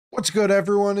What's good,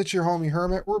 everyone? It's your homie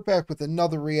Hermit. We're back with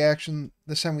another reaction.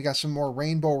 This time we got some more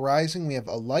Rainbow Rising. We have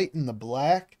A Light in the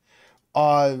Black.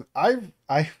 I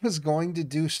was going to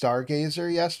do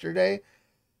Stargazer yesterday,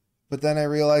 but then I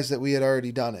realized that we had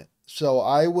already done it. So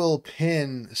I will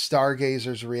pin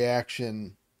Stargazer's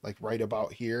reaction like right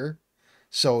about here,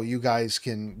 so you guys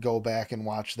can go back and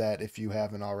watch that if you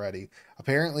haven't already.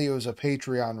 Apparently, it was a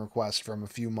Patreon request from a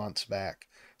few months back,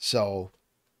 so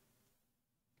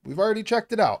we've already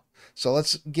checked it out. So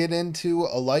let's get into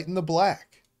A Light in the Black.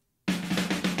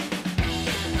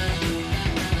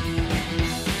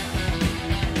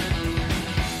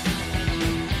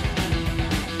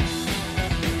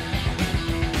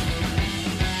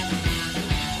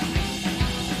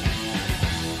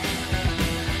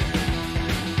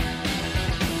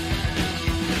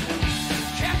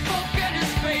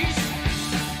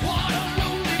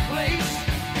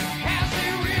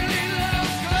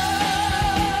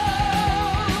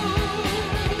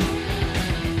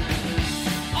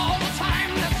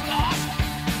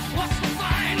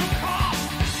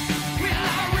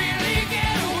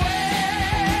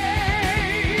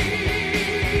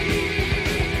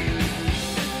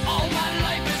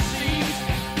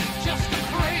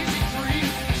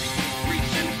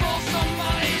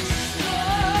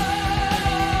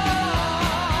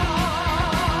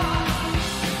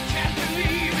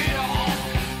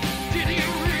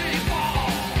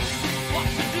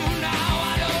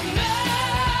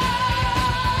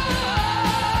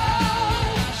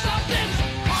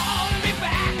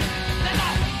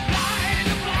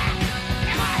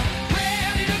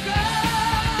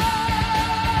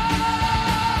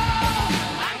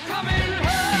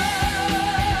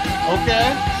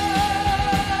 Okay.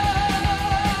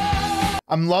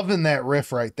 I'm loving that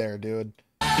riff right there, dude.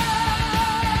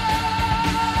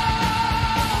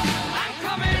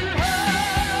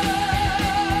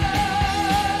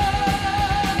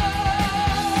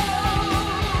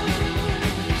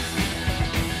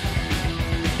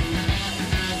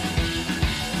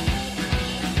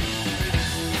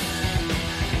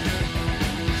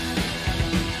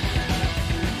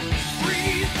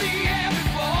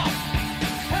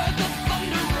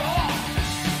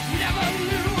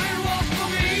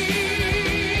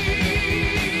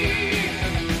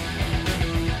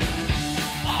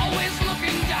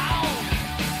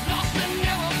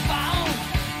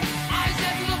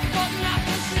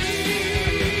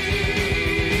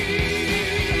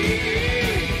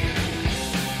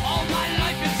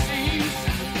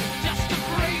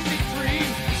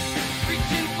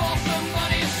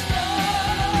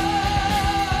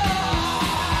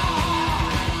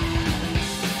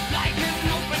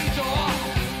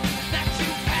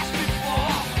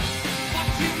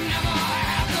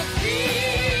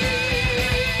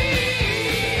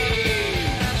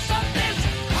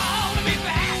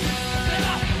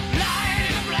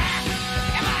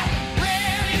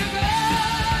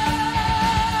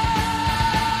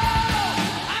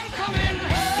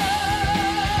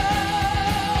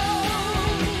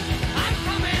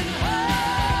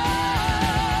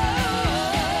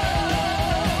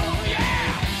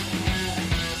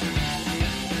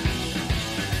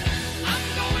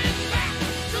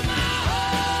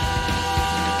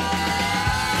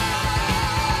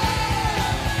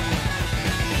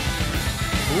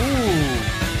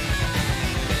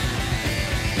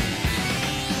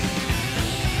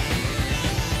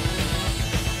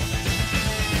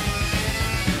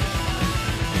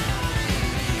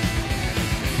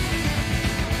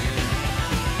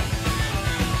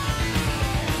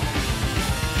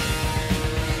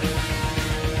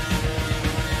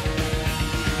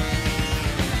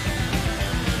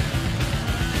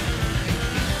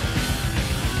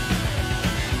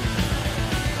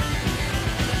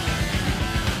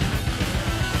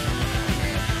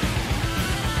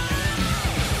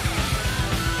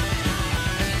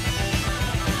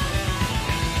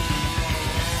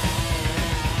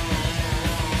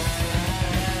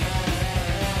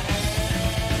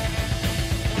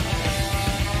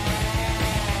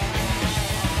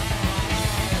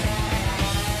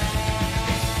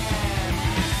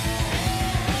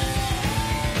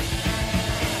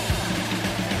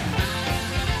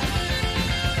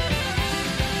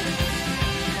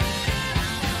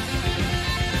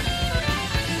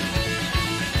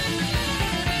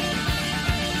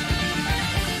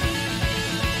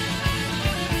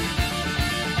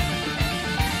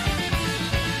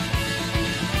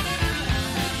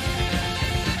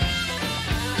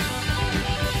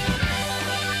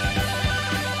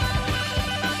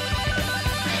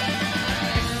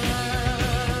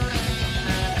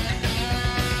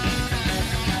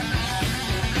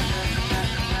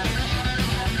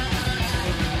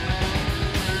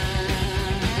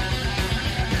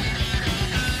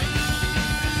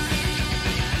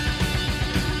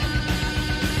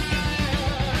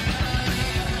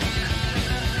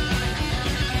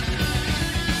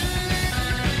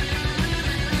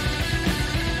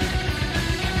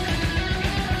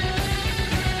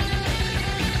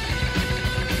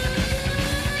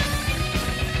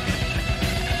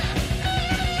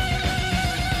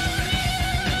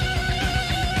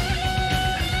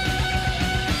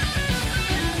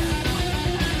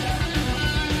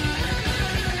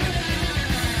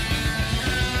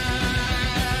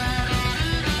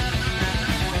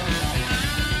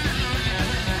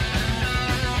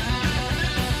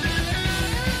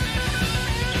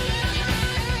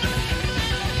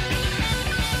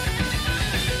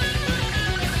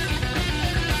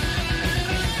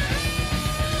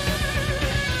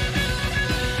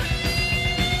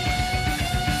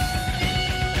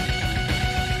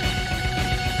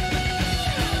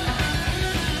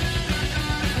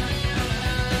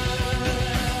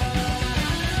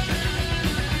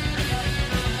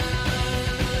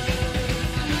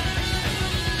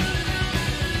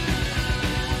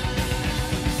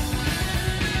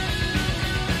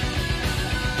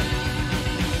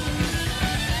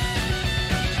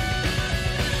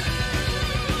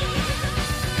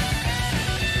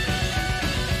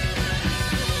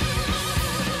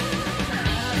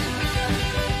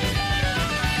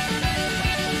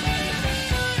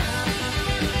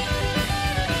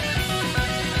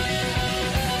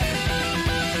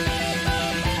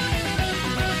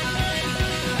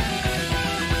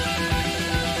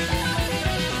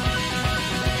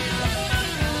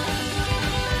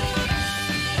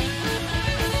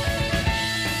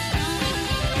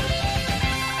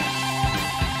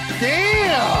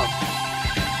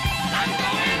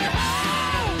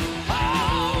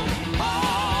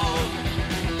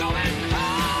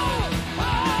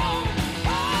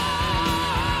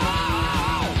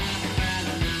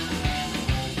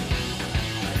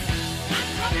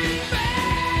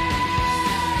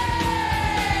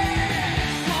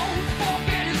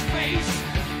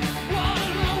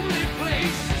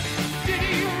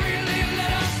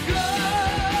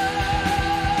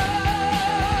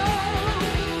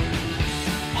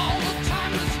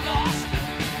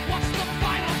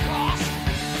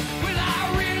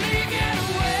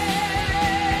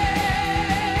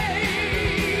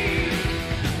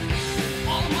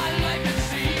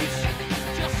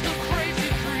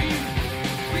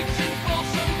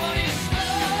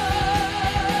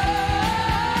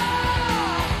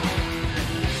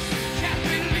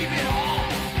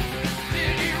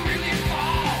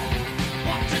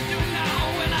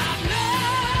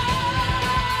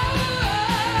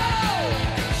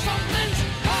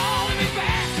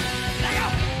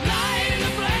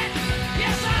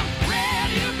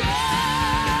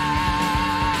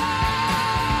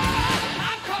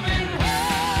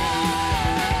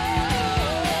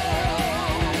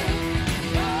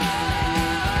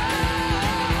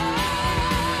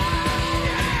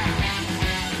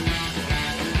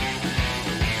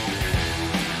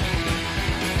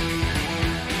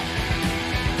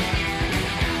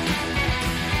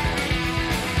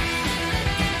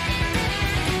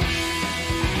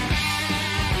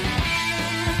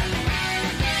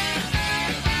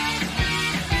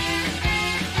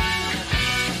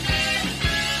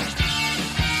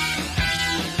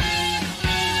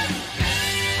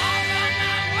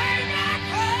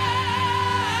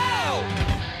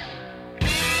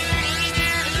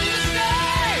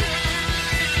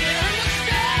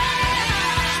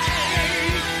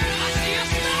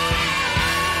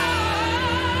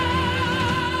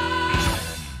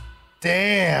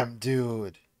 Damn,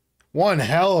 dude. One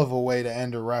hell of a way to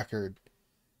end a record.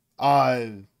 Uh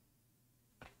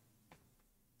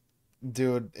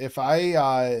Dude, if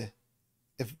I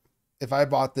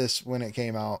bought this when it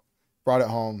came out, brought it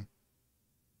home,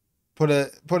 put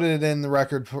it in the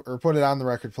record or put it on the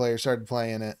record player, started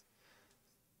playing it,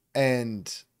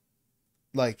 and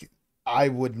like I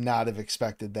would not have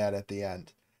expected that at the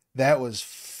end. That was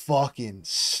fucking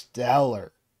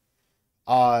stellar.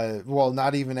 Well,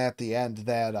 not even at the end,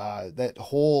 that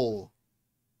whole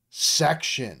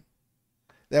section.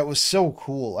 That was so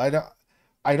cool. I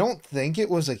don't think it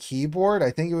was a keyboard.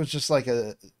 I think it was just like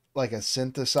a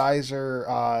synthesizer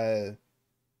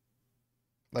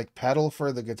like pedal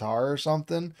for the guitar or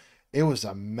something. It was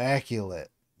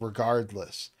immaculate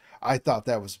regardless. I thought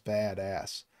that was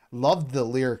badass. Loved the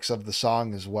lyrics of the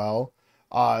song as well.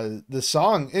 The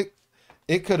song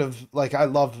it could have, like, I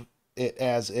love it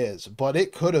as is, but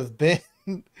it could have been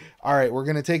all right, we're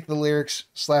going to take the lyrics,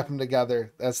 slap them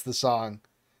together. That's the song.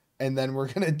 And then we're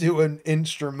going to do an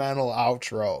instrumental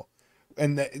outro.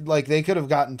 And like they could have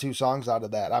gotten two songs out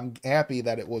of that. I'm happy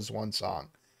that it was one song.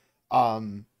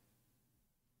 Um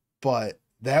but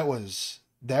that was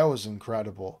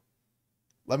incredible.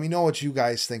 Let me know what you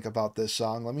guys think about this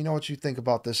song. Let me know what you think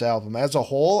about this album. As a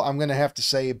whole, I'm going to have to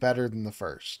say better than the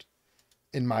first,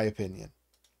 in my opinion.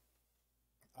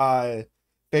 Uh,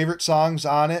 Favorite songs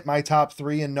on it, my top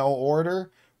three in no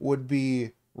order, would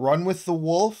be Run with the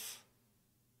Wolf,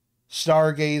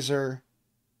 Stargazer,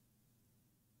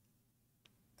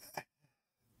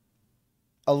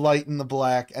 A Light in the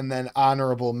Black, and then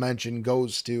honorable mention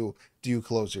goes to Do You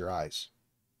Close Your Eyes.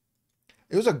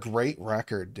 It was a great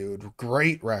record, dude.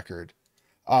 Great record.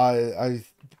 I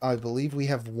believe we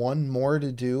have one more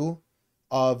to do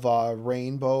of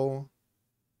Rainbow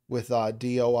with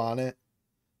Dio on it,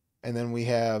 and then we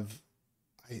have,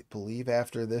 I believe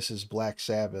after this is Black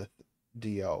Sabbath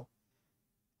Dio.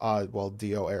 Well,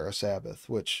 Dio era Sabbath,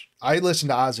 which I listen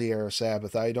to Ozzy era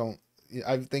Sabbath. I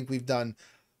think we've done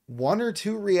one or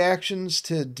two reactions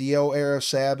to Dio era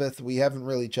Sabbath. We haven't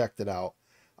really checked it out.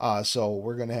 So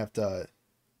we're gonna have to,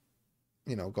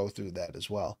 go through that as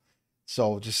well.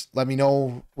 So just let me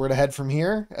know where to head from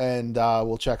here, and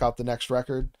we'll check out the next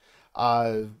record.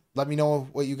 Let me know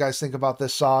what you guys think about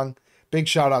this song. Big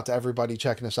shout out to everybody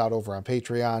checking us out over on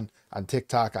Patreon, on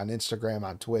TikTok, on Instagram,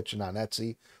 on Twitch, and on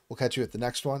Etsy. We'll catch you at the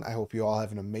next one. I hope you all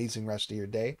have an amazing rest of your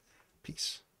day.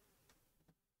 Peace.